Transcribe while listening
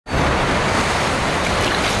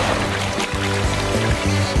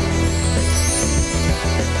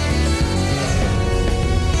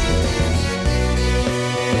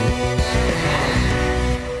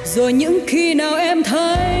Rồi những khi nào em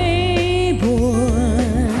thấy buồn,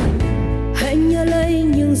 hãy nhớ lấy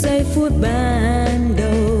những giây phút ban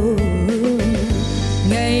đầu,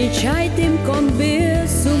 ngày trái tim còn biết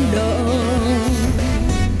rung động,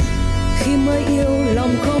 khi mới yêu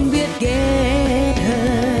lòng không biết ghét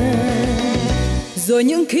hờn. Rồi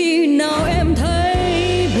những khi nào em thấy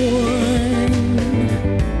buồn,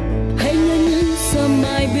 hãy nhớ những sớm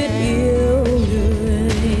mai biết yêu người,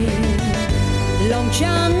 lòng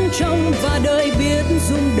trắng trong và đời biết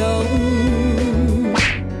rung động,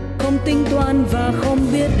 không tính toán và không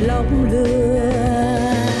biết lọc lừa.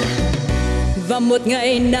 Và một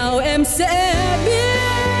ngày nào em sẽ biết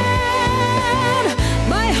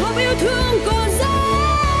bài học yêu thương còn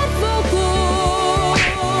rất vô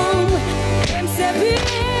cùng. Em sẽ biết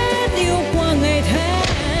yêu qua ngày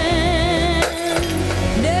tháng,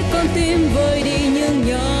 để con tim vơi đi những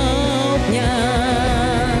nhọc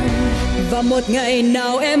nhằn. Và một ngày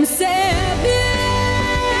nào em sẽ biết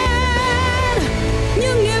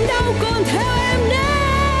những niềm đau còn theo em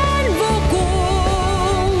đến vô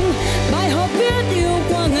cùng. Bài học biết yêu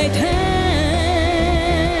qua ngày tháng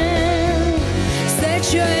sẽ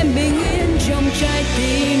cho em bình yên trong trái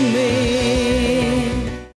tim mình.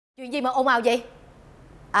 Chuyện gì mà ồn ào vậy?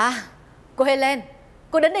 À, cô Helen,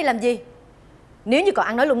 cô đến đây làm gì? Nếu như còn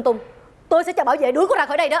ăn nói lung tung, tôi sẽ cho bảo vệ đuổi cô ra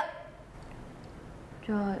khỏi đây đó.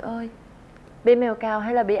 Trời ơi, bị mèo cào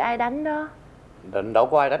hay là bị ai đánh đó? Định đâu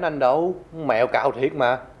có ai đánh anh đâu, mèo cào thiệt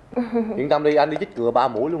mà. Yên tâm đi, anh đi chích ngừa 3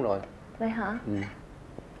 mũi luôn rồi. Vậy hả? Ừ.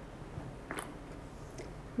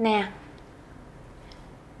 Nè,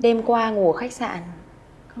 đêm qua ngủ ở khách sạn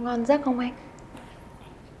có ngon giấc không anh?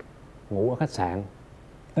 Ngủ ở khách sạn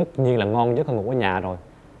tất nhiên là ngon giấc hơn ngủ ở nhà rồi.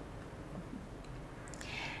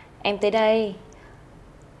 Em tới đây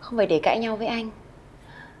không phải để cãi nhau với anh.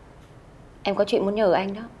 Em có chuyện muốn nhờ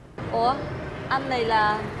anh đó. Ủa, anh này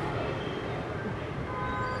là...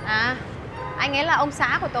 À, anh ấy là ông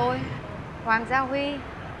xã của tôi, Hoàng Gia Huy,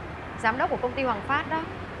 giám đốc của công ty Hoàng Phát đó.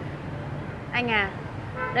 Anh à,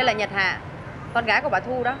 đây là Nhật Hạ, con gái của bà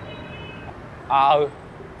Thu đó.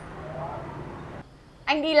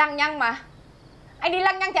 Anh đi lăng nhăng mà. Anh đi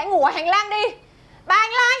lăng nhăng thì anh ngủ ở hành lang đi. Ba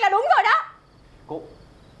anh la anh là đúng rồi đó. Cô...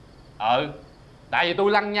 tại vì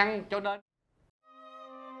tôi lăng nhăng cho nên...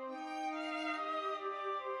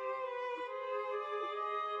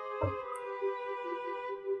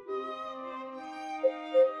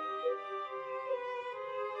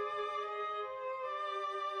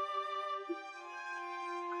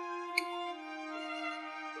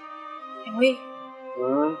 Anh Huy.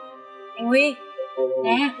 Anh Huy.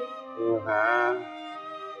 Nè. Nhật Hạ,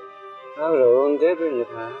 nó lượng tiếp với Nhật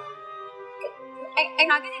Hạ. Anh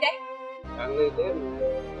nói cái gì đấy? Anh đi tiếp nè.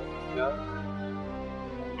 Nhớ.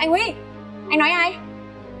 Anh Huy, anh nói ai?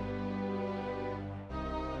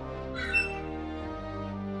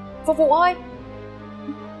 Phục vụ ơi.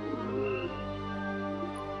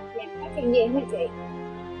 Dạ, có chuyện gì hả chị?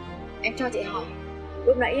 Em cho chị hỏi,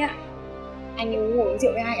 lúc nãy á, anh ngồi uống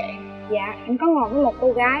rượu với ai vậy? Dạ, anh có ngồi với một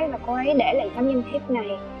cô gái và cô ấy để lại tấm danh thiếp này,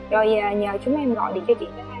 rồi nhờ chúng em gọi điện cho chị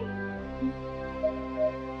tới đây.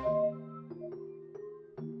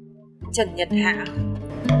 Trần Nhật Hạ.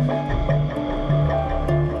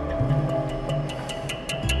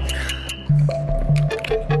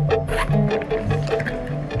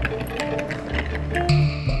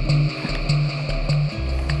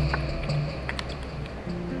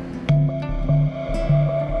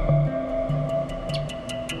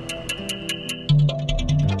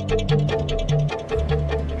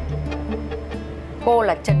 Cô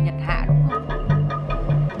là Trần Nhật Hạ đúng không?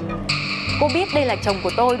 Cô biết đây là chồng của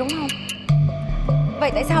tôi đúng không?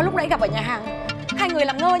 Vậy tại sao lúc nãy gặp ở nhà hàng hai người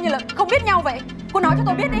làm ngơ như là không biết nhau vậy? Cô nói cho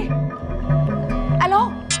tôi biết đi.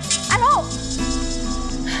 Alo, alo.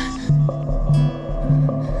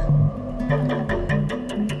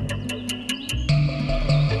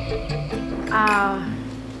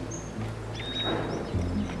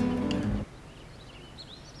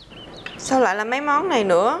 Sao lại là mấy món này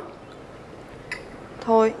nữa?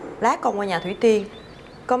 Thôi, lát con qua nhà Thúy Tiên,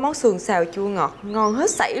 có món sườn xào chua ngọt ngon hết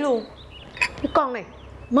sảy luôn. Cái con này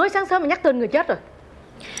mới sáng sớm mà nhắc tên người chết rồi.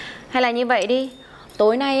 Hay là như vậy đi,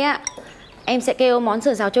 tối nay á em sẽ kêu món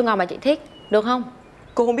sườn xào chua ngọt mà chị thích, được không?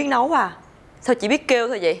 Cô không biết nấu à? Sao chỉ biết kêu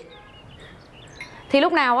thôi vậy? Thì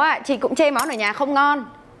lúc nào á chị cũng chê món ở nhà không ngon.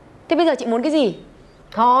 Thế bây giờ chị muốn cái gì?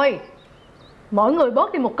 Thôi, mỗi người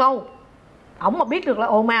bớt đi một câu. Ổng mà biết được là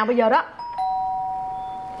ồn ào bây giờ đó.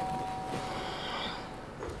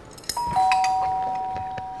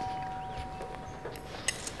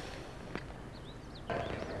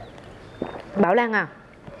 Bảo Lan à,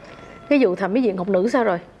 cái vụ thẩm mỹ viện học nữ sao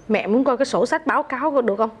rồi? Mẹ muốn coi cái sổ sách báo cáo có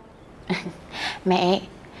được không? Mẹ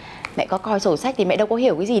có coi sổ sách thì mẹ đâu có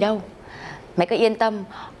hiểu cái gì đâu. Mẹ cứ yên tâm,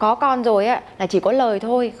 có con rồi á là chỉ có lời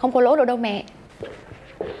thôi, không có lỗ được đâu mẹ.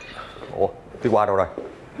 Ủa, Thúy Qua đâu rồi?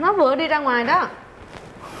 Nó vừa đi ra ngoài đó.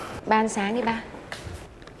 Ba ăn sáng đi ba.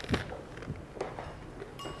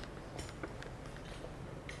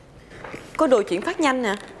 Có đồ chuyển phát nhanh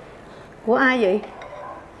nè. Của ai vậy?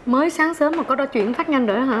 Mới sáng sớm mà có đo chuyển phát nhanh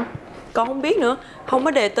rồi đó hả? Con không biết nữa, không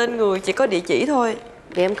có đề tên người, chỉ có địa chỉ thôi.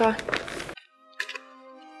 Để em coi.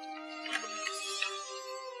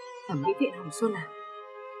 Thẩm mỹ viện Hồng Xuân à?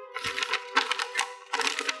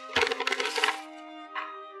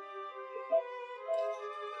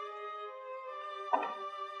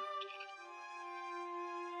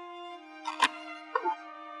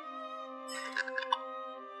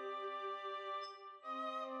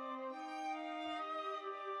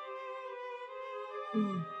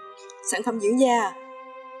 Sản phẩm dưỡng da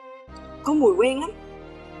có mùi quen lắm,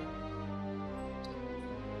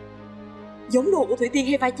 giống đồ của Thúy Tiên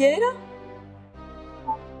hay pha chế đó.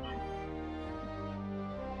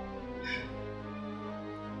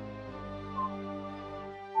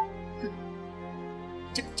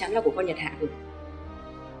 Chắc chắn là của con Nhật Hạ rồi.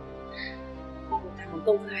 Người ta muốn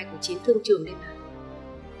công khai của chiến thương trường đây mà.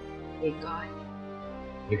 Để coi.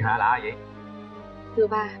 Nhật Hạ là ai vậy? Thưa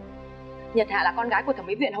bà, Nhật Hạ là con gái của thẩm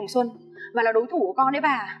mỹ viện Hồng Xuân và là đối thủ của con đấy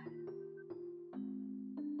bà.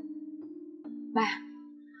 Bà,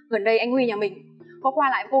 gần đây anh Huy nhà mình có qua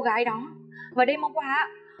lại với cô gái đó. Và đêm hôm qua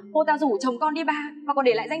cô ta rủ chồng con đi ba và còn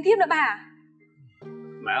để lại danh thiếp nữa bà.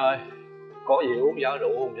 Mẹ ơi, có gì uống vỡ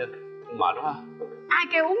rượu không chứ? Con mệt quá. Ai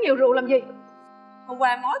kêu uống nhiều rượu làm gì? Hôm qua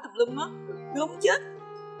em nói tùm lum á, gớm chết.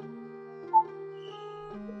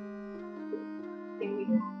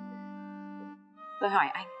 Tôi hỏi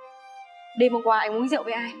anh, đêm hôm qua anh uống rượu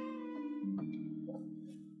với ai?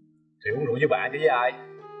 Thì uống rượu với bạn chứ với ai?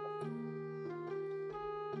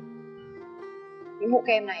 Cái hũ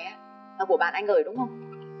kem này á là của bạn anh gửi đúng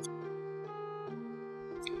không?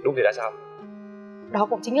 Đúng thì đã sao? Đó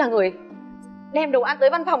cũng chính là người đem đồ ăn tới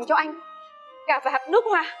văn phòng cho anh. Cả vạt nước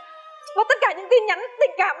hoa và tất cả những tin nhắn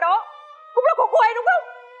tình cảm đó cũng là của cô ấy đúng không?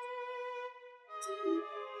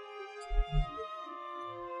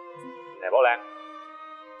 Nè Bảo Lan,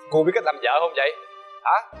 cô biết cách làm vợ không vậy?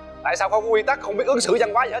 Hả? Tại sao không có quy tắc, không biết ứng xử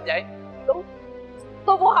văn hóa gì hết vậy? Đúng,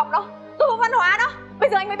 tôi vô học đó, tôi vô văn hóa đó. Bây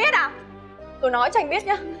giờ anh mới biết à? Tôi nói cho anh biết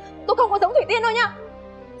nhá, tôi không có giống Thủy Tiên đâu nhá.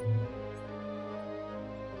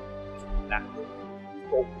 Nè,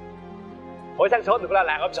 cô mỗi sáng sớm đừng có la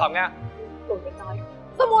làng ôm sòm nha. Tôi thích nói,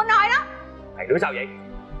 tôi muốn nói đó. Hai đứa sao vậy?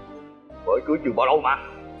 Mới cưới chưa bao lâu mà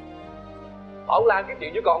Bảo Lan cái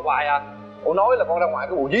chuyện với con hoài à. Cô nói là con ra ngoài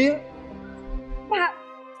cái bộ dí á. Bà,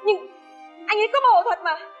 nhưng anh ấy có bầu thật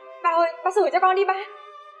mà. Bà ơi, bà sửa cho con đi ba.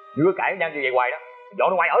 Đứa cãi nhau như vậy hoài đó, dọn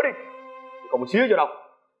ra ngoài ở đi, còn một xíu vô đâu.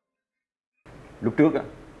 Lúc trước á,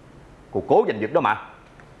 cô cố giành giật đó mà.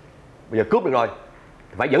 Bây giờ cướp được rồi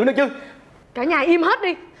thì phải giữ nó chứ. Cả nhà im hết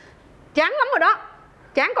đi. Chán lắm rồi đó.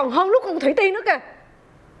 Chán còn hơn lúc con Thủy Tiên nữa kìa.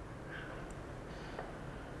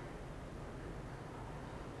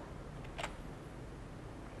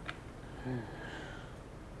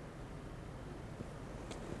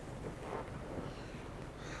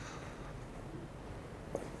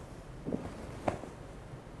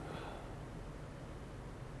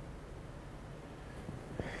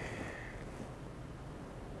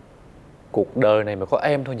 Cuộc đời này mà có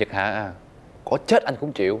em thôi Nhật Hạ à, có chết anh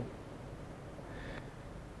cũng chịu.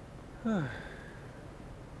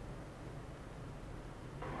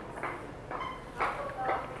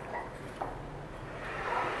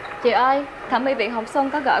 Chị ơi, thẩm mỹ viện Hồng Xuân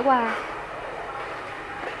có gửi quà.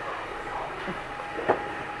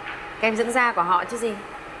 Kem dưỡng da của họ chứ gì.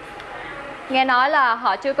 Nghe nói là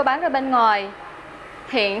họ chưa có bán ra bên ngoài.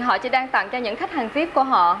 Hiện họ chỉ đang tặng cho những khách hàng VIP của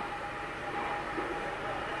họ.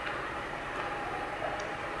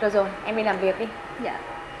 Rồi rồi, em đi làm việc đi. Dạ.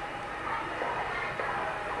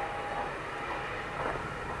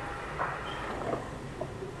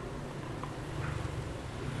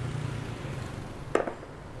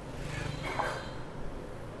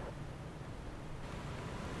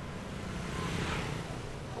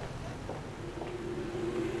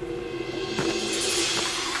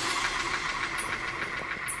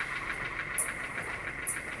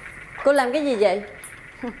 Cô làm cái gì vậy?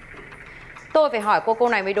 Tôi phải hỏi cô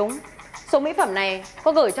này mới đúng. Số mỹ phẩm này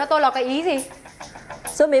cô gửi cho tôi là cái ý gì?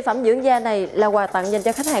 Số mỹ phẩm dưỡng da này là quà tặng dành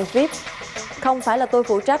cho khách hàng VIP, không phải là tôi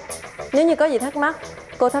phụ trách. Nếu như có gì thắc mắc,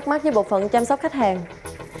 cô thắc mắc với bộ phận chăm sóc khách hàng.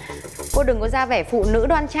 Cô đừng có ra vẻ phụ nữ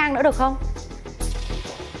đoan trang nữa được không?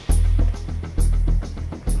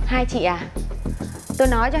 Hai chị à, Tôi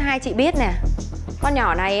nói cho hai chị biết nè, con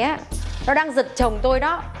nhỏ này á, nó đang giật chồng tôi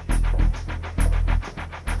đó.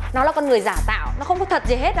 Nó là con người giả tạo, nó không có thật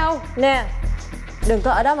gì hết đâu. Nè, đừng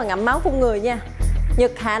có ở đó mà ngậm máu phun người nha.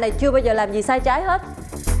 Nhật Hạ này chưa bao giờ làm gì sai trái hết.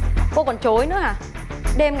 Cô còn chối nữa à?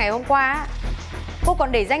 Đêm ngày hôm qua á, cô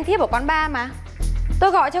còn để danh thiếp ở quán bar mà.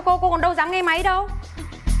 Tôi gọi cho cô còn đâu dám nghe máy đâu.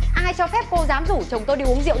 Ai cho phép cô dám rủ chồng tôi đi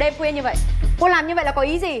uống rượu đêm khuya như vậy? Cô làm như vậy là có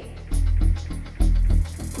ý gì?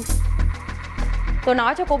 Tôi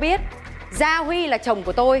nói cho cô biết, Gia Huy là chồng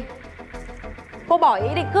của tôi. Cô bỏ ý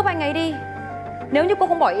định cướp anh ấy đi. Nếu như cô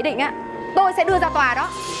không bỏ ý định á, tôi sẽ đưa ra tòa đó.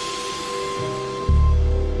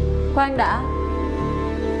 Khoan đã.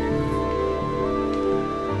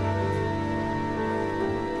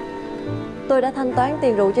 Tôi đã thanh toán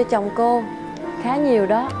tiền rượu cho chồng cô khá nhiều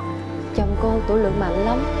đó. Chồng cô tủ lượng mạnh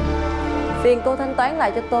lắm. Phiền cô thanh toán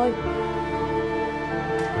lại cho tôi.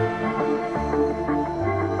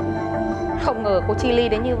 Không ngờ cô chi ly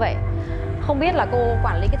đến như vậy. Không biết là cô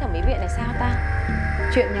quản lý cái thẩm mỹ viện này sao ta?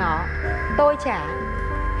 Chuyện nhỏ tôi trả.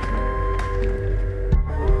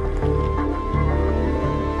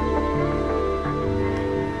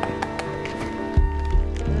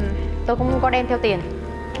 Tôi không có đem theo tiền.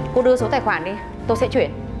 Cô đưa số tài khoản đi, tôi sẽ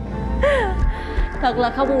chuyển. Thật là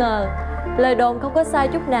không ngờ, lời đồn không có sai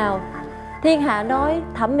chút nào. Thiên hạ nói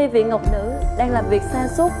thẩm mỹ viện ngọc nữ đang làm việc sa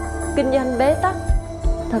sút, kinh doanh bế tắc.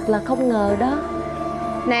 Thật là không ngờ đó.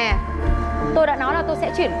 Nè, tôi đã nói là tôi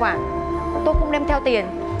sẽ chuyển khoản. Tôi không đem theo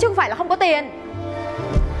tiền, chứ không phải là không có tiền.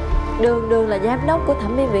 Đường là giám đốc của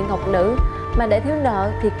thẩm mỹ viện ngọc nữ, mà để thiếu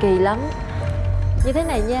nợ thì kỳ lắm. Như thế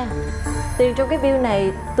này nha, tiền trong cái bill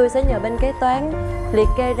này tôi sẽ nhờ bên kế toán liệt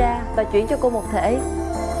kê ra và chuyển cho cô một thể.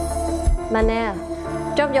 Mà nè,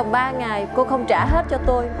 trong vòng 3 ngày cô không trả hết cho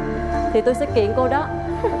tôi thì tôi sẽ kiện cô đó.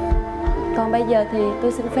 Còn bây giờ thì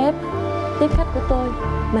tôi xin phép tiếp khách của tôi,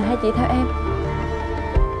 mời hai chị theo em.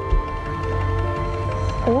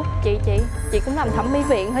 Ủa chị cũng làm thẩm mỹ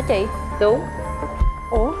viện hả chị? Đúng.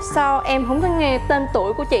 Ủa sao em không có nghe tên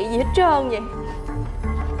tuổi của chị gì hết trơn vậy?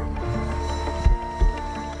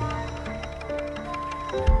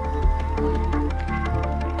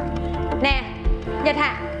 Nè, Nhật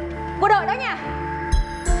Hạ, cô đợi đó nha.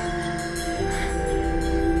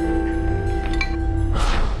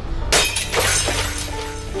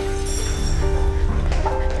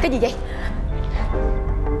 Cái gì vậy?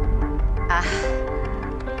 À,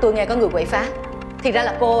 tôi nghe có người quậy phá. Thì ra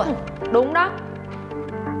là cô à? Đúng đó.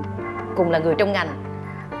 Cùng là người trong ngành,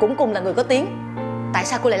 cũng cùng là người có tiếng, tại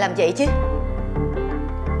sao cô lại làm vậy chứ?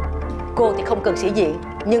 Cô thì không cần sĩ diện,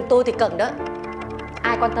 nhưng tôi thì cần đó.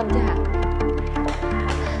 Ai quan tâm chứ hả?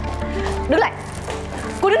 Đứng lại.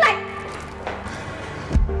 Cô đứng lại.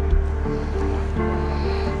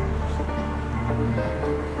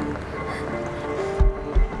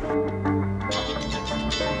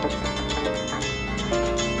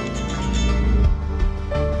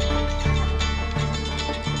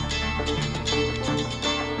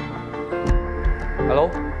 Alo.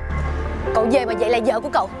 Cậu về mà vậy là vợ của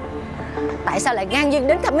cậu. Tại sao lại ngang nhiên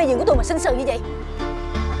đến thẩm mỹ viện của tôi mà sinh sự như vậy?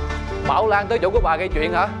 Bảo Lan tới chỗ của bà gây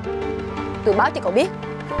chuyện hả? Tôi báo cho cậu biết,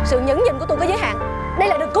 sự nhẫn nhịn của tôi có giới hạn. Đây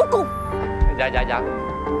là đợt cuối cùng.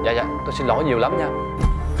 Dạ, tôi xin lỗi nhiều lắm nha.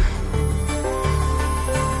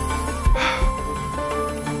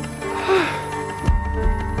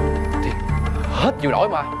 Thì hết chịu nổi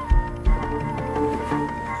mà.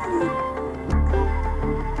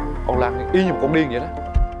 Con Lan y như một con điên vậy đó.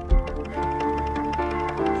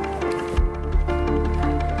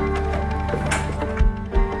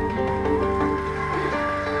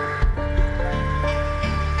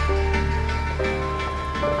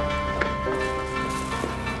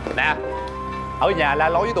 Nè, ở nhà la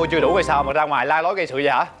lối với tôi chưa đủ hay sao mà ra ngoài la lối gây sự vậy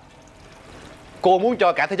hả? Cô muốn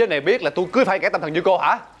cho cả thế giới này biết là tôi cưới phải kẻ tâm thần như cô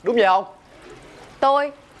hả? Đúng vậy không?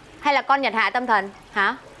 Tôi hay là con Nhật Hạ tâm thần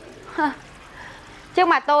hả? Trước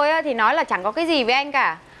mặt tôi thì nói là chẳng có cái gì với anh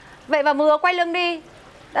cả. Vậy mà vừa quay lưng đi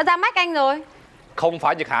đã ra mách anh rồi. Không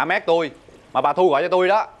phải Nhật Hạ mét tôi, mà bà Thu gọi cho tôi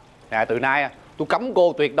đó. Nè, từ nay tôi cấm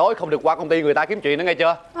cô tuyệt đối không được qua công ty người ta kiếm chuyện nữa, nghe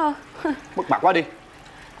chưa? Mất mặt quá đi.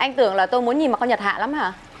 Anh tưởng là tôi muốn nhìn mặt con Nhật Hạ lắm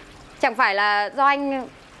hả? Chẳng phải là do anh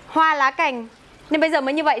hoa lá cành nên bây giờ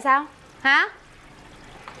mới như vậy sao? Hả?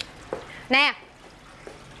 Nè,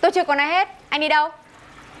 tôi chưa còn ai hết. Anh đi đâu?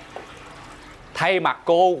 Thay mặt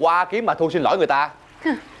cô qua kiếm bà Thu xin lỗi người ta.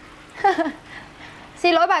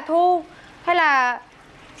 Xin lỗi bà Thu hay là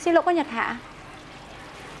xin lỗi con Nhật Hạ?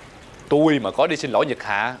 Tôi mà có đi xin lỗi Nhật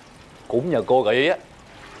Hạ cũng nhờ cô gợi ý á.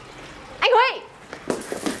 Anh Huy!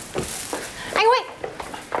 Anh Huy!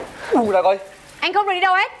 Buông ra coi. Anh không được đi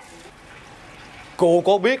đâu hết. Cô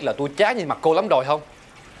có biết là tôi chán nhìn mặt cô lắm rồi không?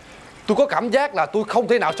 Tôi có cảm giác là tôi không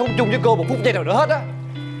thể nào sống chung với cô một phút giây nào nữa hết á.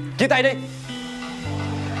 Chia tay đi.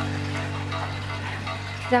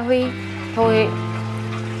 Gia Huy, thôi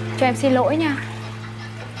cho em xin lỗi nha.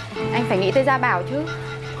 Anh phải nghĩ tới Gia Bảo chứ.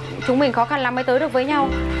 Chúng mình khó khăn lắm mới tới được với nhau,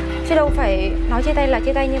 chứ đâu phải nói chia tay là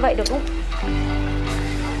chia tay như vậy được không?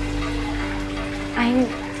 Anh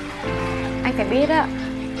phải biết á,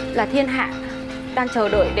 là thiên hạ đang chờ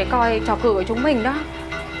đợi để coi trò cử của chúng mình đó.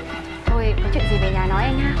 Thôi có chuyện gì về nhà nói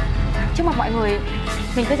anh ha. Trước mặt mọi người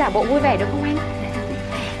mình cứ giả bộ vui vẻ được không anh?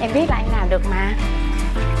 Em biết là anh làm được mà.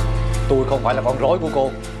 Tôi không phải là con rối của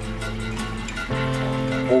cô.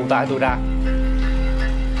 Buông tay tôi ra.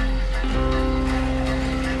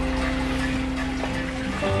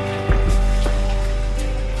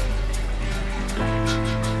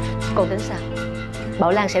 Con tính sao?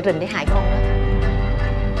 Bảo Lan sẽ rình để hại con đó.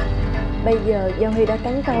 Bây giờ Gia Huy đã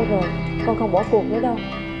cắn câu rồi, con không bỏ cuộc nữa đâu.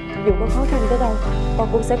 Dù có khó khăn tới đâu, con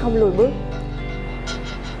cũng sẽ không lùi bước.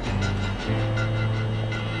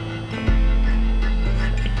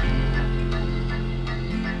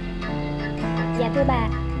 Dạ thưa bà,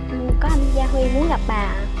 có anh Gia Huy muốn gặp bà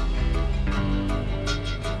ạ.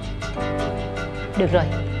 Được rồi,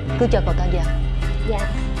 cứ cho cậu ta vào. Dạ.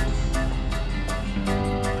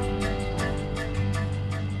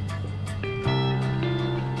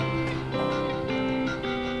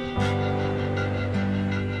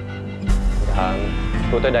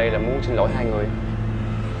 Tôi tới đây là muốn xin lỗi hai người.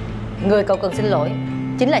 Người cậu cần xin lỗi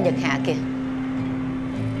chính là Nhật Hạ kìa.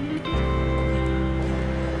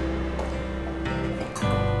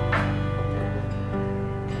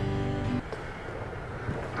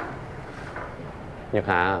 Nhật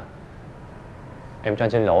Hạ, em cho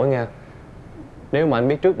anh xin lỗi nha. Nếu mà anh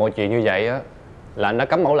biết trước mọi chuyện như vậy á, là anh đã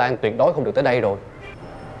cấm Bảo Lan tuyệt đối không được tới đây rồi.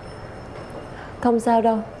 Không sao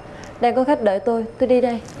đâu, đang có khách đợi tôi đi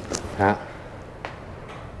đây. Hả?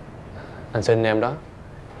 Anh xin em đó.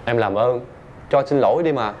 Em làm ơn cho anh xin lỗi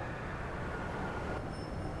đi mà.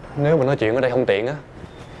 Nếu mà nói chuyện ở đây không tiện á,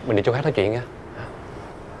 mình đi chỗ khác nói chuyện nha.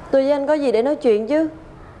 Tôi với anh có gì để nói chuyện chứ.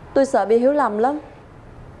 Tôi sợ bị hiểu lầm lắm.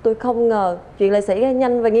 Tôi không ngờ chuyện lại xảy ra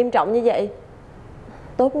nhanh và nghiêm trọng như vậy.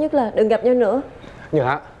 Tốt nhất là đừng gặp nhau nữa. Nhưng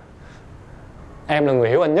hả? Em là người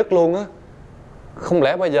hiểu anh nhất luôn á. Không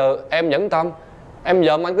lẽ bây giờ em nhẫn tâm, em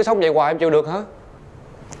giận anh cứ sống vậy hoài em chịu được hả?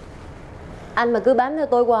 Anh mà cứ bám theo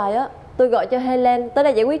tôi hoài á, tôi gọi cho Helen tới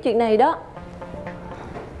đây giải quyết chuyện này đó.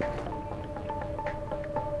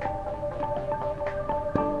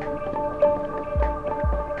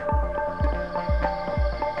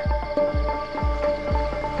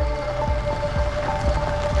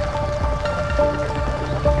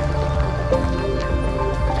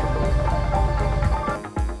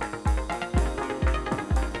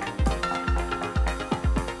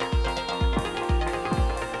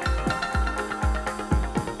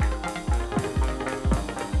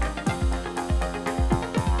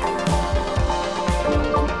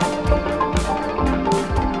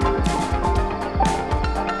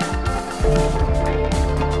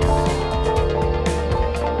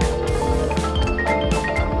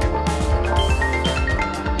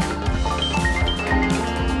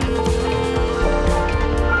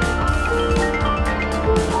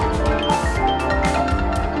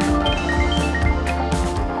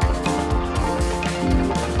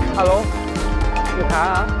 Alo, Nhật Hạ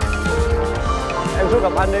hả? Em xuống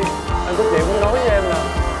gặp anh đi, anh có chuyện muốn nói với em nè.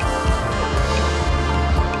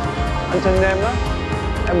 Anh xin em đó,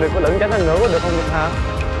 em đừng có lẩn tránh anh nữa có được không Nhật Hạ?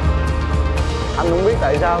 Anh không biết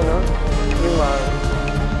tại sao nữa, nhưng mà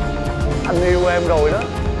anh yêu em rồi đó.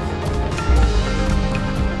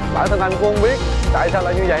 Bản thân anh cũng không biết tại sao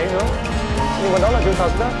lại như vậy nữa, nhưng mà đó là sự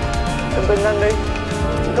thật đó. Em tin anh đi,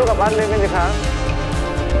 anh xuống gặp anh đi nghe Nhật Hạ.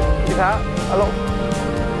 Nhật Hạ, alo.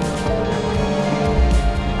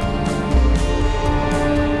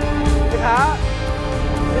 Nhật Hạ,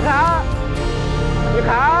 Nhật Hạ, Nhật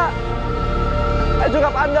Hạ, anh xuống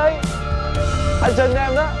gặp anh đi, anh xin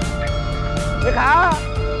em đó. Nhật Hạ,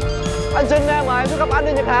 anh xin em mà, em xuống gặp anh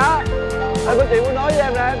đi Nhật Hạ. Anh có chuyện muốn nói với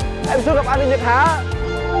em nè, em xuống gặp anh đi Nhật Hạ.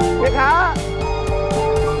 Nhật Hạ,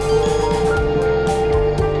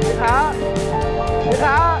 Nhật Hạ, Nhật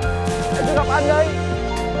Hạ, em xuống gặp anh đi,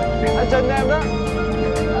 anh xin em đó.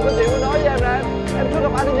 Anh có chuyện muốn nói với em nè, em xuống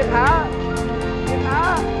gặp anh đi Nhật Hạ. Nhật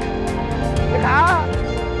Hạ, Nhật Hạ,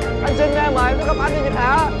 anh xin em mà, em xuống gặp anh đi Nhật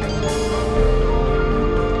Hạ.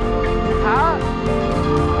 Nhật Hạ,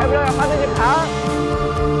 em ra gặp anh đi Nhật Hạ.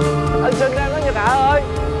 Anh xin em đó Nhật Hạ ơi,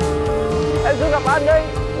 em xuống gặp anh đi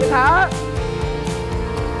Nhật Hạ.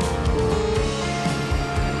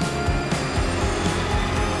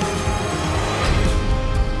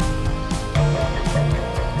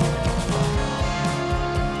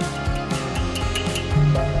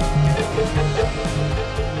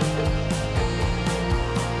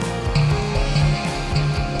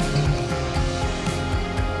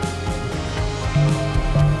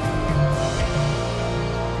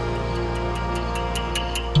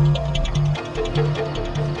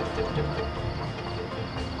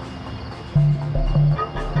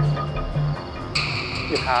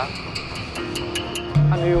 Nhật hả?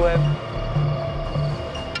 Anh yêu em.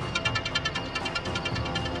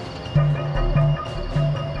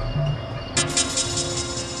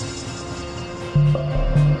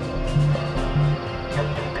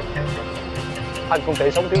 Anh không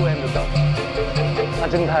thể sống thiếu em được đâu.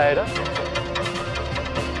 Anh xin thề đó.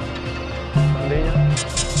 Anh đi nhé.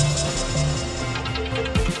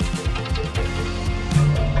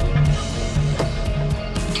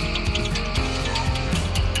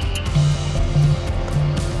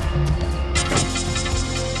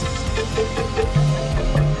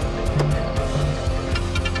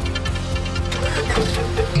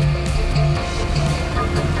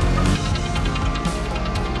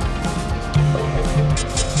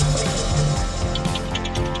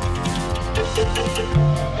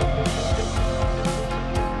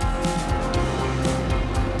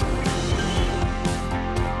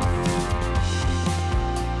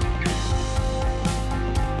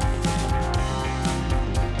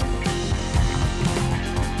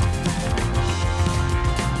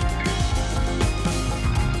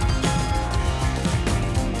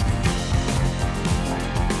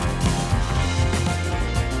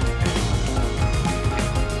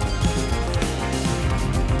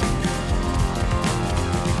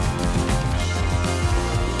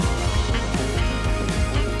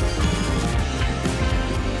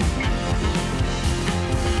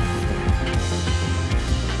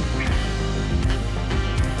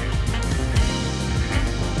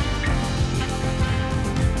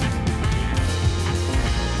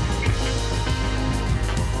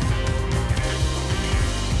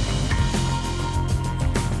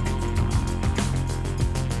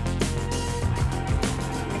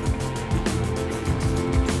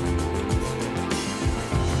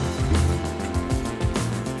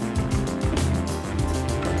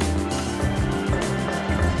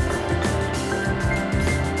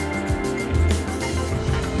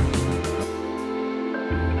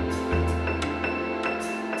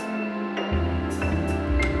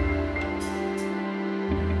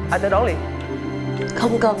 Anh tới đón liền.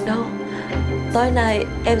 Không cần đâu. Tối nay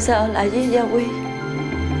em sẽ ở lại với Gia Huy.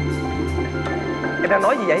 Em đang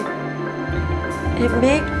nói gì vậy?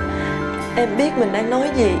 Em biết mình đang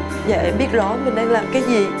nói gì. Và em biết rõ mình đang làm cái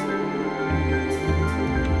gì.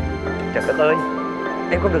 Trời đất ơi,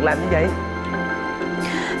 em không được làm như vậy.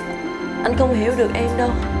 Anh không hiểu được em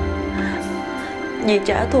đâu. Vì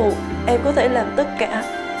trả thù em có thể làm tất cả.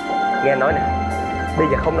 Nghe anh nói nè, bây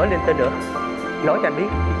giờ không nói lên tên nữa. Nói cho anh biết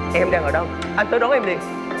em đang ở đâu, anh tới đón em liền.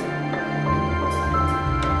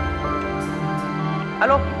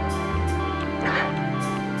 Alo.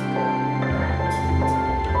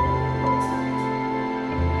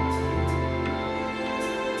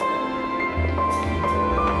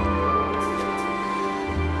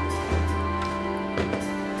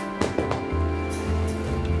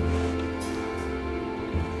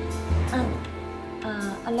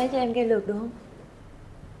 Anh lấy cho em cây lược được không?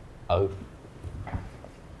 Ừ.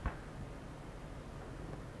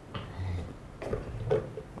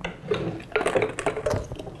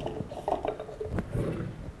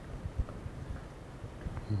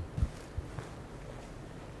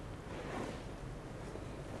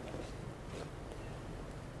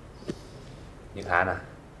 Nhật Hạ nè.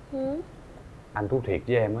 Anh thú thiệt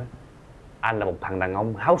với em á, anh là một thằng đàn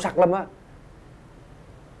ông háo sắc lắm á.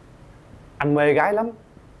 Anh mê gái lắm.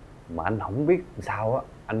 Mà anh không biết sao á,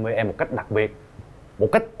 anh mê em một cách đặc biệt, một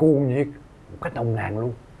cách cuồng nhiệt, một cách nồng nàn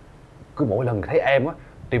luôn. Cứ mỗi lần thấy em á,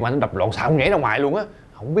 tim anh đập loạn xạ nhảy ra ngoài luôn á.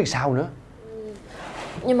 Không biết sao nữa.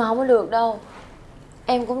 Nhưng mà không có được đâu.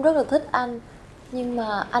 Em cũng rất là thích anh. Nhưng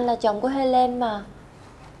mà anh là chồng của Helen mà.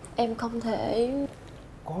 Em không thể.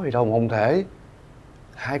 Có gì đâu mà không thể.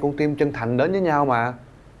 Hai con tim chân thành đến với nhau mà.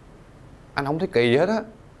 Anh không thấy kỳ gì hết á.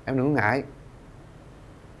 Em đừng có ngại.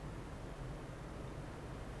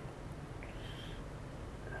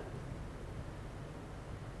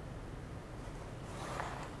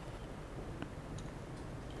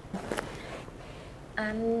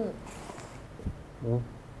 Anh.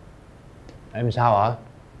 Em sao ạ?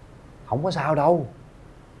 Không có sao đâu.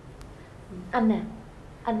 Anh nè,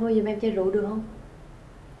 anh mua giùm em chai rượu được không?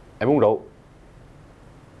 Em uống rượu?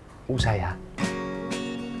 Uống say hả?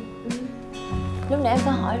 Lúc nãy em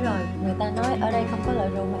có hỏi rồi, người ta nói ở đây không có loại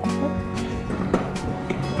rượu mà em thích.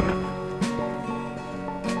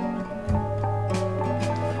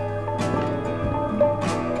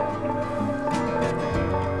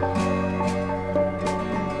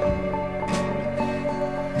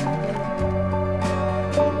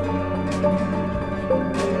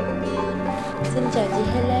 Xin chào chị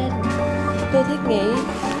Helen. Tôi thiết nghĩ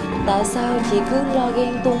tại sao chị cứ lo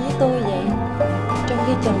ghen tuông với tôi vậy? Trong khi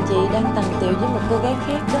khi chồng chị đang tằng tiệu với một cô gái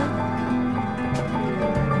khác đó.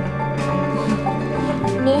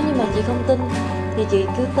 Nếu như mà chị không tin thì chị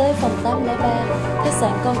cứ tới phòng 803 khách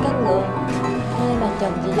sạn Con Cá Ngựa, nơi mà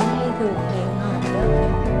chồng chị vẫn hay thường hẹn hò đó.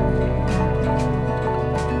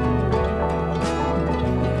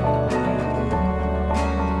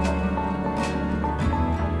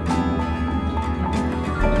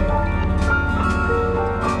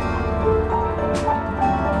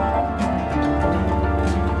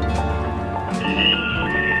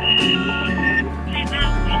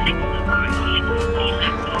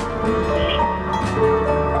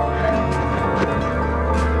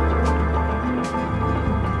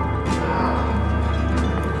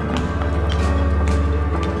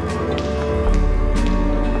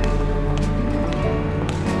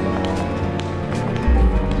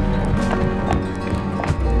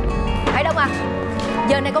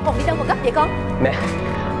 Giờ này con còn đi đâu mà gấp vậy con? Mẹ,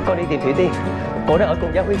 con đi tìm Thúy Tiên. Cô đang ở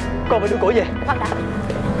cùng Gia Huy. Con phải đưa cổ về. Khoan đã,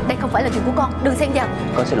 đây không phải là chuyện của con, đừng xen vào.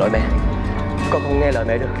 Con xin lỗi mẹ. Con không nghe lời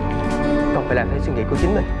mẹ được. Con phải làm theo suy nghĩ của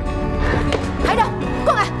chính mình. Hãy đâu,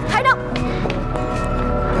 con à, hãy đâu.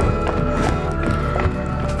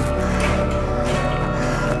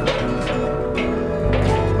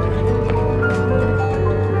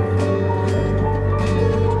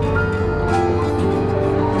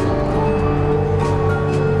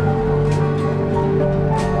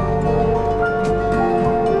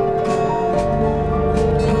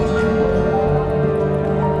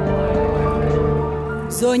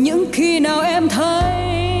 Rồi những khi nào em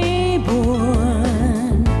thấy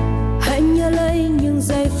buồn, hãy nhớ lấy những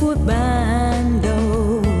giây phút ban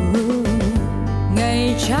đầu,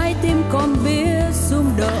 ngày trái tim con biết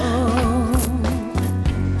rung động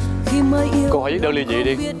khi mới yêu. Cô hãy viết đơn ly dị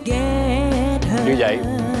đi. Như vậy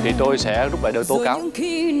thì tôi sẽ rút lại đơn tố cáo.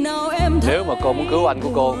 Nếu mà cô muốn cứu anh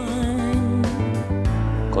của cô,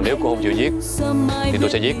 còn nếu cô không chịu viết thì tôi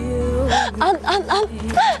sẽ viết. Anh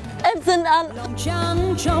em xin anh. Lòng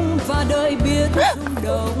trắng trong và đời biết rung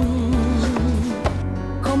động,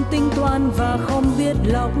 không tính toán và không biết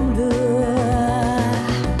lọc lừa.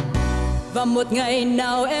 Và một ngày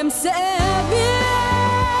nào em sẽ biết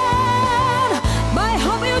bài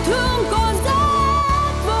học yêu thương còn rất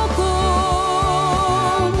vô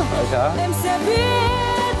cùng. Em sẽ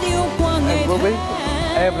biết yêu qua ngày em có biết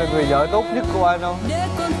em là người vợ tốt nhất của anh không? Để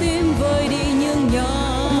con tim vơi đi những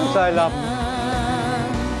nhỏ sai lầm.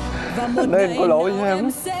 Nên em có lỗi với em.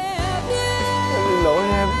 Em xin lỗi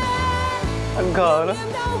em. Anh khờ lắm.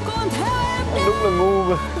 Anh đúng là ngu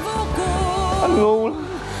mà. Anh ngu lắm.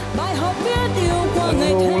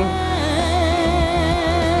 Anh ngu lắm.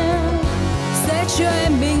 Sẽ cho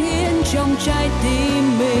em bình yên trong trái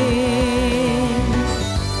tim mình.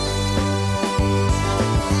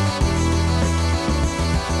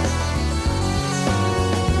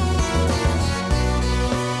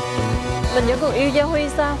 Mình vẫn còn yêu Gia Huy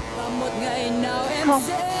sao? Không,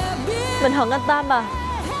 mình hận anh ta mà.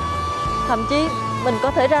 Thậm chí mình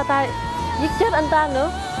có thể ra tay giết chết anh ta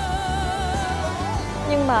nữa.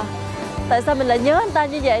 Nhưng mà tại sao mình lại nhớ anh ta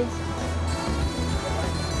như vậy?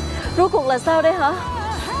 Rốt cuộc là sao đây hả?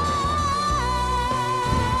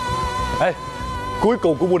 Ê, cuối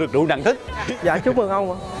cùng cũng mua được rượu nặng thích. Dạ chúc mừng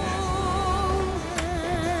ông ạ.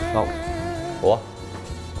 Không. Ủa?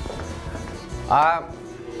 À,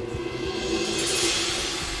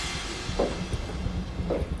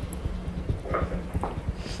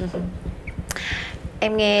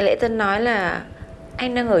 em nghe Lễ Tân nói là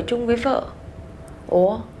anh đang ở chung với vợ.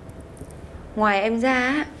 Ủa, ngoài em ra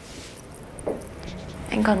á,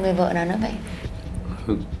 anh còn người vợ nào nữa vậy?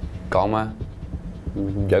 còn mà,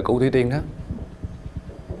 vợ cũ Thúy Tiên đó.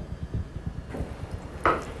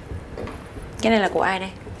 Cái này là của ai đây?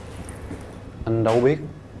 Anh đâu biết.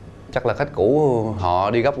 Chắc là khách cũ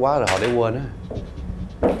họ đi gấp quá rồi họ để quên á.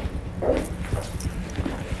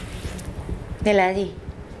 Đây là gì?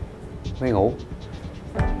 Mới ngủ.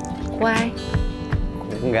 Của ai?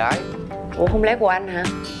 Của con gái. Ủa không lẽ của anh hả?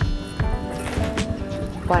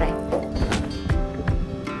 Qua đây.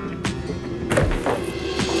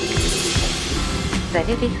 Giải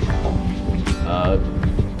thích đi.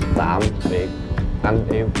 Tạm biệt anh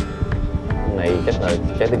yêu. Con này chắc là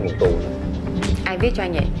trái tim một tù. Ai viết cho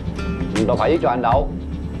anh vậy? Đâu phải viết cho anh đâu.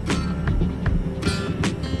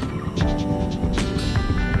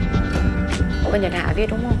 Con Nhật Hạ viết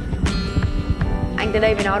đúng không? Anh tới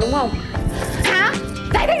đây với nó đúng không? Hả?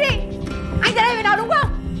 Giải thích đi. Anh tới đây với nó đúng không?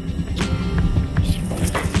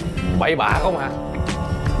 Bậy bạ không hả?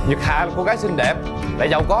 Nhật Hạ là cô gái xinh đẹp, lại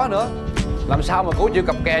giàu có nữa. Làm sao mà cô chịu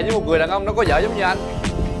cặp kè với một người đàn ông nó có vợ giống như anh?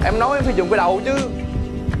 Em nói em phải dùng cái đầu chứ.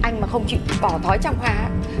 Anh mà không chịu bỏ thói trong Hà,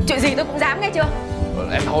 chuyện gì tôi cũng dám nghe chưa?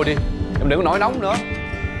 Em thôi đi, em đừng có nổi nóng nữa.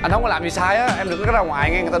 Anh không có làm gì sai á, em đừng có ra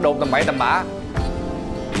ngoài nghe người ta đồn tầm bậy tầm bạ.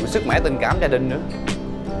 Sức mẻ tình cảm gia đình nữa.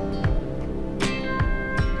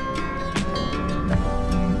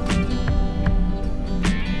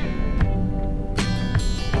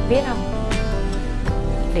 Biết không,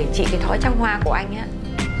 để trị cái thói trăng hoa của anh á,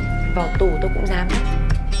 vào tù tôi cũng dám đó.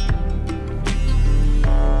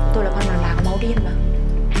 Tôi là con đàn bà có máu điên mà.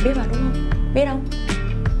 Biết mà đúng không? Biết không?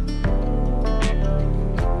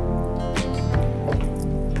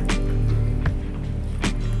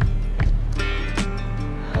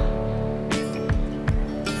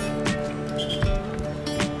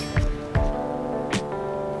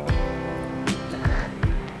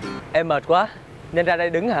 Em mệt quá nên ra đây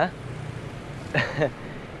đứng hả?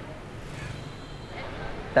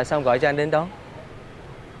 Tại sao không gọi cho anh đến đón?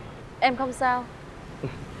 Em không sao.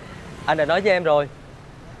 Anh đã nói với em rồi,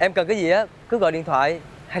 em cần cái gì á cứ gọi điện thoại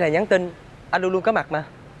hay là nhắn tin, anh luôn luôn có mặt mà.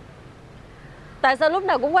 Tại sao lúc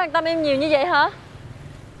nào cũng quan tâm em nhiều như vậy hả?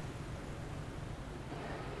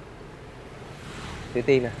 Thúy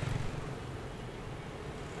Tiên à,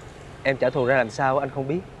 em trả thù ra làm sao anh không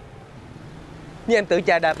biết. Nhưng em tự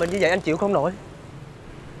chà đạp mình như vậy anh chịu không nổi.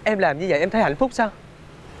 Em làm như vậy em thấy hạnh phúc sao?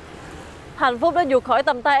 Hạnh phúc đã vụt khỏi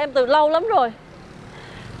tầm tay em từ lâu lắm rồi.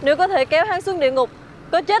 Nếu có thể kéo hắn xuống địa ngục,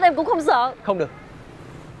 có chết em cũng không sợ. Không được,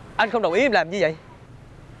 anh không đồng ý em làm như vậy.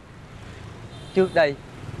 Trước đây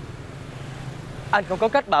anh không có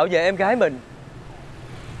cách bảo vệ em gái mình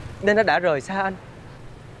nên nó đã rời xa anh.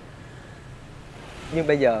 Nhưng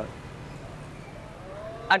bây giờ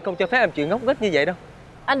anh không cho phép em chuyện ngốc nghếch như vậy đâu.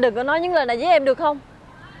 Anh đừng có nói những lời này với em được không?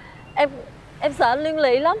 Em sợ anh liên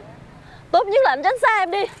lụy lắm. Tốt nhất là anh tránh xa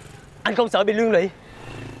em đi. Anh không sợ bị liên lụy.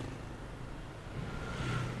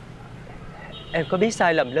 Em có biết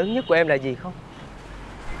sai lầm lớn nhất của em là gì không?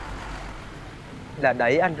 Là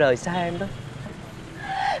đẩy anh rời xa em đó.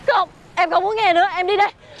 Không, em không muốn nghe nữa, em đi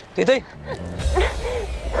đây. Thúy Tiên.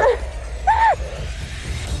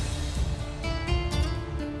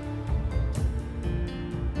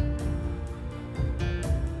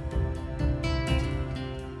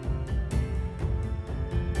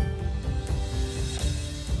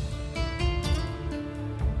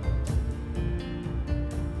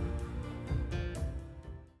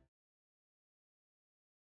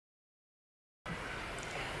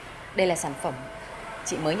 Đây là sản phẩm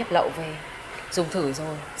chị mới nhập lậu về, dùng thử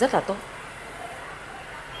rồi, rất là tốt.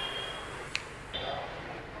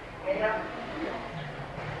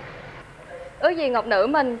 Ước gì Ngọc Nữ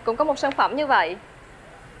mình cũng có một sản phẩm như vậy.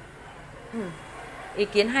 Ý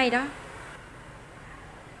kiến hay đó.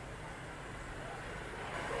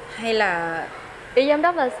 Hay là Ý giám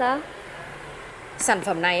đốc là sao? sản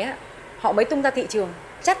phẩm này á, họ mới tung ra thị trường,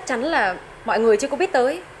 chắc chắn là mọi người chưa có biết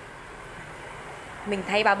tới. Mình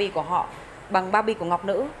thay bao bì của họ bằng bao bì của Ngọc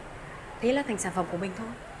Nữ, thế là thành sản phẩm của mình thôi.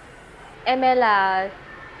 Em e là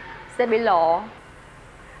sẽ bị lộ.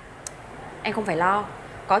 Anh không phải lo,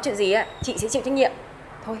 có chuyện gì á chị sẽ chịu trách nhiệm.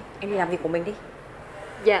 Thôi em đi làm việc của mình đi.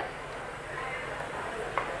 Dạ.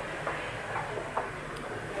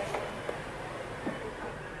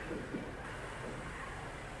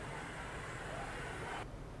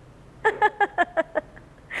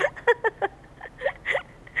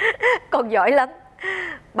 Con giỏi lắm.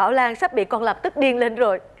 Bảo Lan sắp bị con làm tức điên lên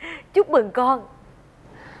rồi. Chúc mừng con.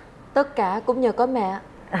 Tất cả cũng nhờ có mẹ.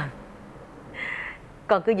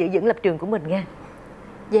 Con cứ giữ vững lập trường của mình nha.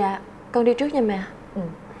 Dạ, con đi trước nha mẹ.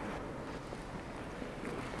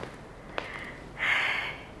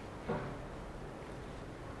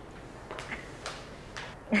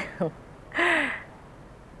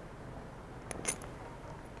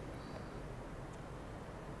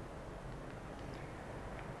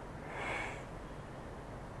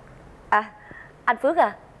 À, anh Phước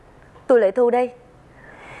à, tôi Lệ Thu đây.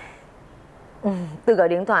 Tôi gọi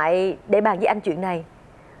điện thoại để bàn với anh chuyện này.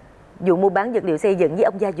 Vụ mua bán vật liệu xây dựng với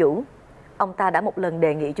ông Gia Vũ, ông ta đã một lần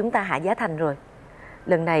đề nghị chúng ta hạ giá thành rồi.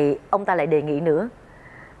 Lần này ông ta lại đề nghị nữa.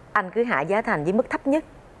 Anh cứ hạ giá thành với mức thấp nhất.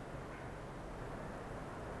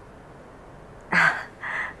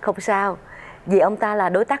 Không sao, vì ông ta là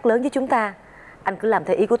đối tác lớn với chúng ta. Anh cứ làm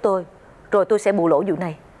theo ý của tôi, rồi tôi sẽ bù lỗ vụ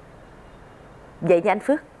này. Vậy nha anh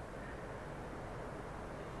Phước.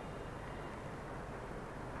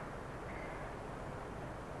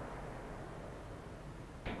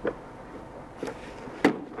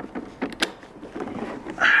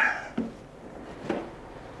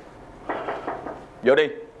 Vô đi.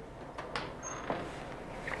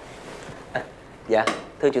 Dạ,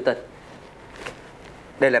 thưa chủ tịch,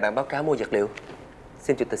 đây là bản báo cáo mua vật liệu,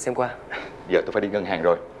 xin chủ tịch xem qua. Giờ tôi phải đi ngân hàng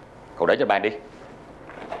rồi, cậu để cho bàn đi.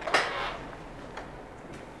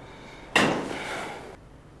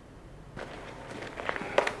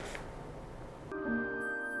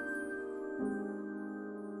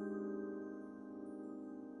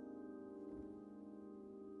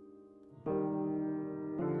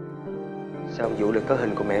 Sao ông Vũ lại có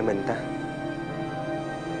hình của mẹ mình ta?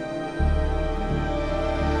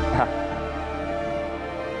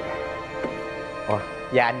 Ủa,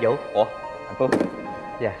 dạ anh Vũ. Ủa, anh Phước.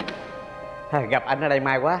 Dạ. Gặp anh ở đây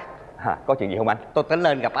may quá. Có chuyện gì không anh? Tôi tính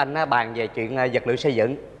lên gặp anh bàn về chuyện vật liệu xây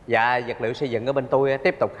dựng. Dạ, vật liệu xây dựng ở bên tôi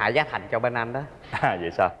tiếp tục hạ giá thành cho bên anh đó. Vậy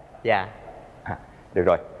sao? Dạ. Được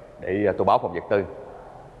rồi, để tôi báo phòng vật tư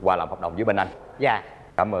qua làm hợp đồng với bên anh. Dạ.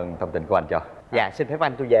 Cảm ơn thông tin của anh cho. Dạ, xin phép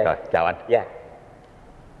anh tôi về. Rồi, chào anh. Dạ.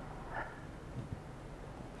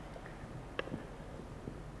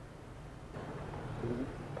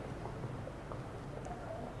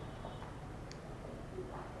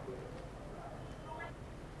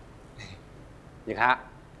 Việt Hạ,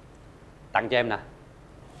 tặng cho em nè.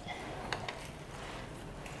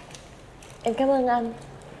 Em cảm ơn anh.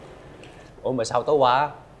 Ủa mà sao tối qua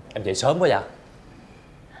em dậy sớm quá vậy?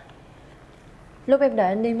 Lúc em đợi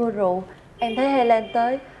anh đi mua rượu, em thấy Hay Lan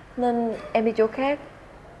tới nên em đi chỗ khác.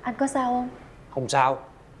 Anh có sao không? Không sao.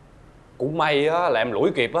 Cũng may á là em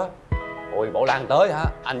lủi kịp á. Ôi Bảo Lan tới hả?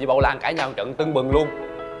 Anh với Bảo Lan cãi nhau trận tưng bừng luôn.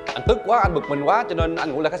 Anh tức quá, anh bực mình quá cho nên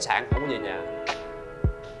anh ngủ lại khách sạn, không có về nhà.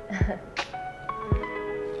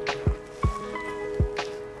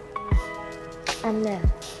 Anh nè,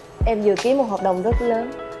 em vừa ký một hợp đồng rất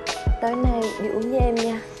lớn. Tối nay đi uống với em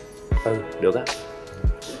nha. Ừ, được á.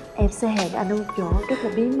 Em sẽ hẹn anh ở một chỗ rất là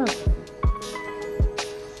bí mật.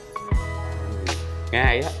 Nghe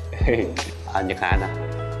hay á. Nhật Hạ nè,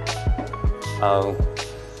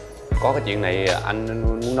 có cái chuyện này anh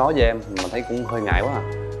muốn nói với em mà thấy cũng hơi ngại quá à.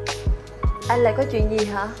 Anh lại có chuyện gì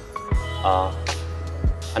hả?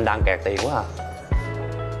 Anh đang kẹt tiền quá à.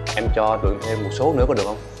 Em cho Tượng thêm một số nữa có được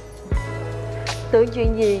không? Tưởng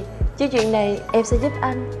chuyện gì, chứ chuyện này em sẽ giúp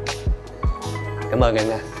anh. Cảm ơn em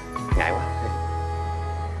nha. Ngại quá.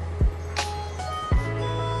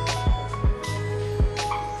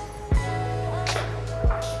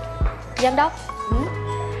 Giám đốc,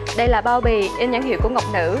 đây là bao bì in nhãn hiệu của Ngọc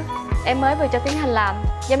Nữ. Em mới vừa cho tiến hành làm.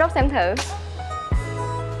 Giám đốc xem thử.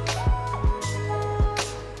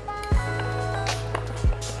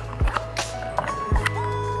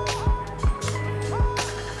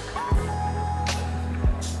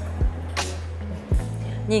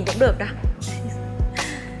 Nhìn cũng được đó.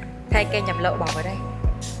 Thay cây nhập lậu bỏ vào đây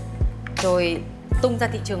rồi tung ra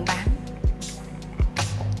thị trường bán.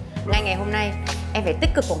 Ngay ngày hôm nay em phải tích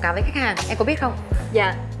cực quảng cáo với khách hàng, em có biết không?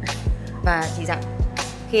 Dạ. Và chỉ dặn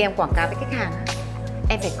khi em quảng cáo với khách hàng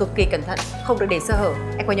em phải cực kỳ cẩn thận, không được để sơ hở,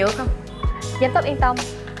 em có nhớ không? Giám đốc yên tâm.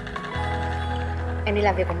 Em đi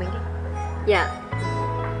làm việc của mình đi. Dạ.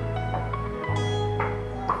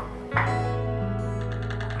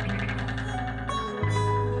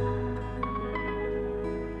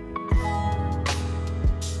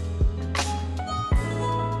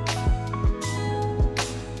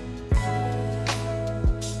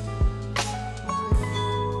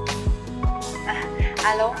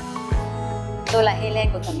 Alo, tôi là Helen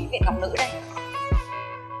của thẩm mỹ viện Ngọc Nữ đây.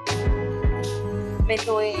 Bên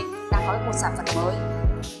tôi đang có một sản phẩm mới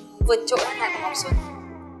vượt trội khách hàng của Ngọc Xuân.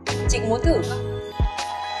 Chị có muốn thử không?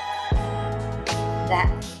 Dạ,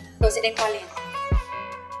 tôi sẽ đem qua liền.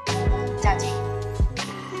 Chào chị.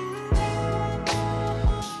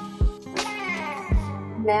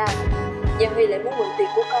 Nè, Gia Huy lại muốn mượn tiền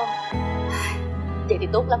của con. Vậy thì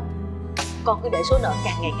tốt lắm. Con cứ để số nợ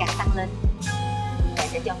càng ngày càng tăng lên. Mẹ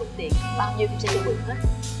sẽ cho mượn tiền, bao nhiêu cũng sẽ cho mượn hết.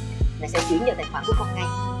 Mẹ sẽ chuyển vào tài khoản của con ngay.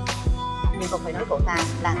 Nhưng con phải nói cậu ta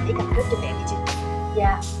là lấy cam kết cho mẹ nghe chứ.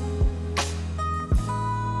 Dạ.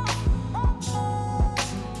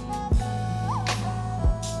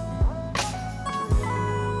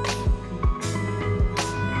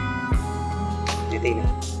 Chị Tiên nè,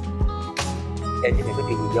 em chỉ có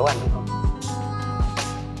chuyện gì giấu anh đúng không?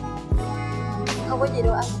 Không có gì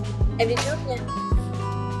đâu anh. Em đi trước nha.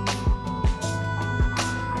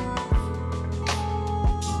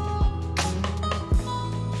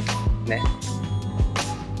 Nè,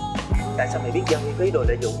 tại sao mẹ biết Gia Huy có ý đồ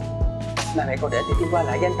lợi dụng mà mẹ còn để Thúy Tiên qua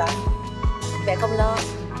lại với anh ta? Mẹ không lo,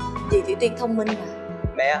 vì Thúy Tiên thông minh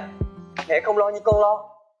mà. Mẹ không lo như con lo.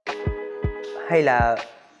 Hay là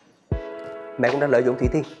mẹ cũng đang lợi dụng Thúy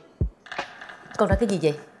Tiên? Con nói cái gì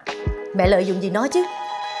vậy? Mẹ lợi dụng gì nó chứ?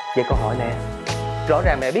 Vậy con hỏi nè, rõ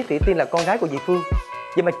ràng mẹ biết Thúy Tiên là con gái của dì Phương,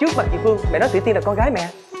 vậy mà trước mặt dì Phương mẹ nói Thúy Tiên là con gái mẹ.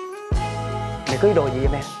 Mẹ có ý đồ gì vậy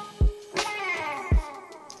mẹ?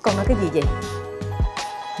 Con nói cái gì vậy?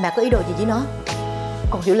 Mẹ có ý đồ gì với nó?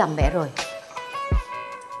 Con hiểu lầm mẹ rồi.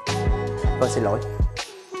 Con xin lỗi.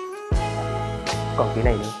 Còn chuyện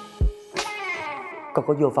này nữa, con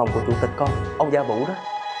có vô phòng của chủ tịch con, ông Gia Vũ đó.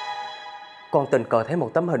 Con tình cờ thấy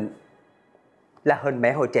một tấm hình, là hình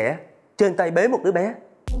mẹ hồi trẻ trên tay bế một đứa bé.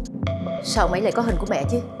 Sao ông ấy lại có hình của mẹ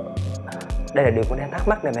chứ? Đây là điều con đang thắc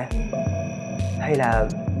mắc nè mẹ. Hay là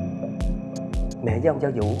mẹ với ông gia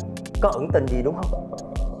Vũ có ẩn tình gì đúng không?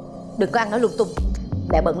 Đừng có ăn nói lung tung.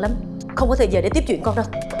 Mẹ bận lắm, không có thời giờ để tiếp chuyện con đâu.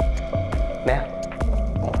 Mẹ.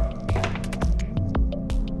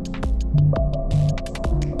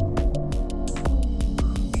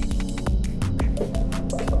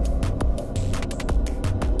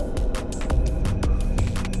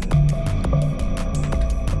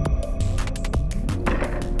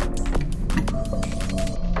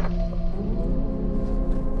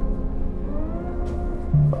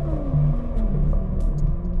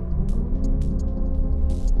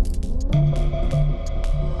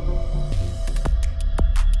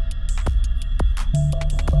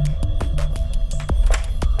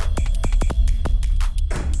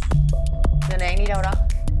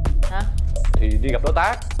 Đi gặp đối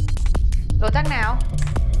tác. Đối tác nào?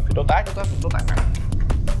 Đối tác nào?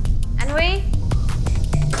 Anh Huy.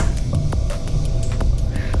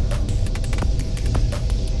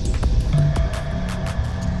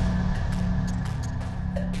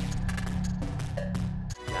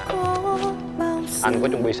 Anh có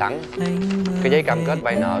chuẩn bị sẵn cái giấy cam kết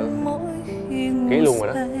vay nợ, ký luôn rồi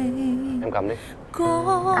đó. Em cầm đi.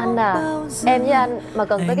 Anh à, em với anh mà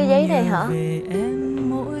cần tới cái giấy này hả?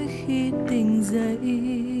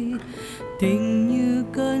 Tình như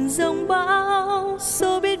cơn giông bão,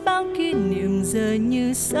 số biết bao kỷ niệm giờ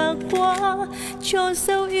như xa quá. Cho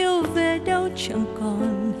dấu yêu về đâu chẳng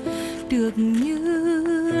còn được như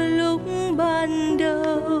lúc ban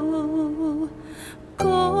đầu.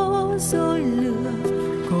 Cố dối lừa,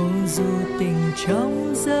 cố dù tình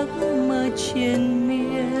trong giấc mơ triền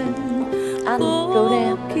miên. Anh, rượu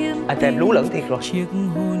nè. Anh cho em lú lẫn thiệt rồi.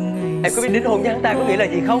 Em có biết đính hôn với hắn ta có nghĩa là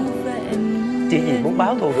gì không? Chỉ vì muốn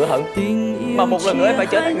báo thù rửa hận mà một lần nữa em phải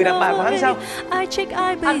trở thành người đàn bà của hắn sao?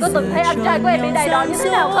 Anh có từng thấy anh trai của em bị đầy đọa như thế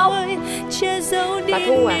nào không? Bà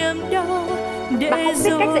Thu à, bà không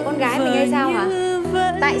biết cách dạy con gái mình hay sao hả?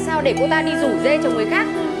 Tại sao để cô ta đi rủ rê chồng người khác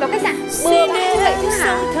vào khách sạn bừa bãi như vậy chứ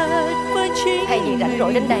hả? Thay vì rảnh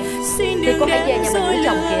rỗi đến đây thì cô hãy về nhà mình với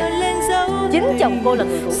chồng kìa. Chính chồng cô là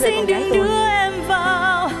người rủ rê con gái tôi.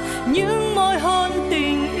 Những môi hôn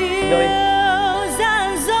tình yêu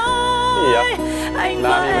gian dối. Gì vậy?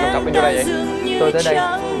 Làm gì mà cặp cái vô đây vậy? Tôi tới đây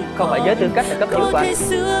không phải với tư cách là cấp dưới của anh,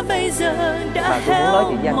 mà tôi muốn nói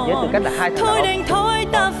chuyện với anh với tư cách là hai thằng đàn ông.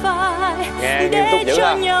 Nghe nghiêm túc dữ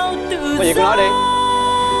ha. Có gì cứ nói đi.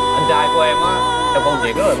 Anh trai của em á trong công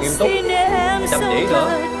việc rất là nghiêm túc, chăm chỉ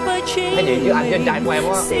nữa. Cái gì chứ anh với anh trai của em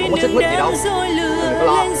á không có xích mích gì đâu, đừng có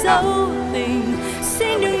lo ha.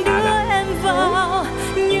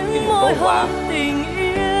 Tối qua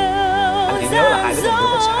anh chỉ nhớ là hai đứa mình trong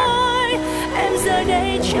khách sạn em giờ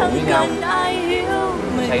đây chẳng cần ai hiểu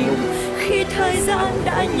mình. Khi thời gian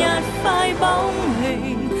đã nhạt phai bóng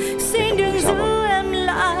hình, xin đừng giữ em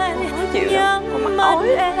lại, nhắm mắt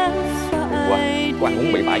em phải. Quang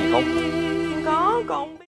muốn bị bại gì không? Có,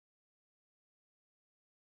 còn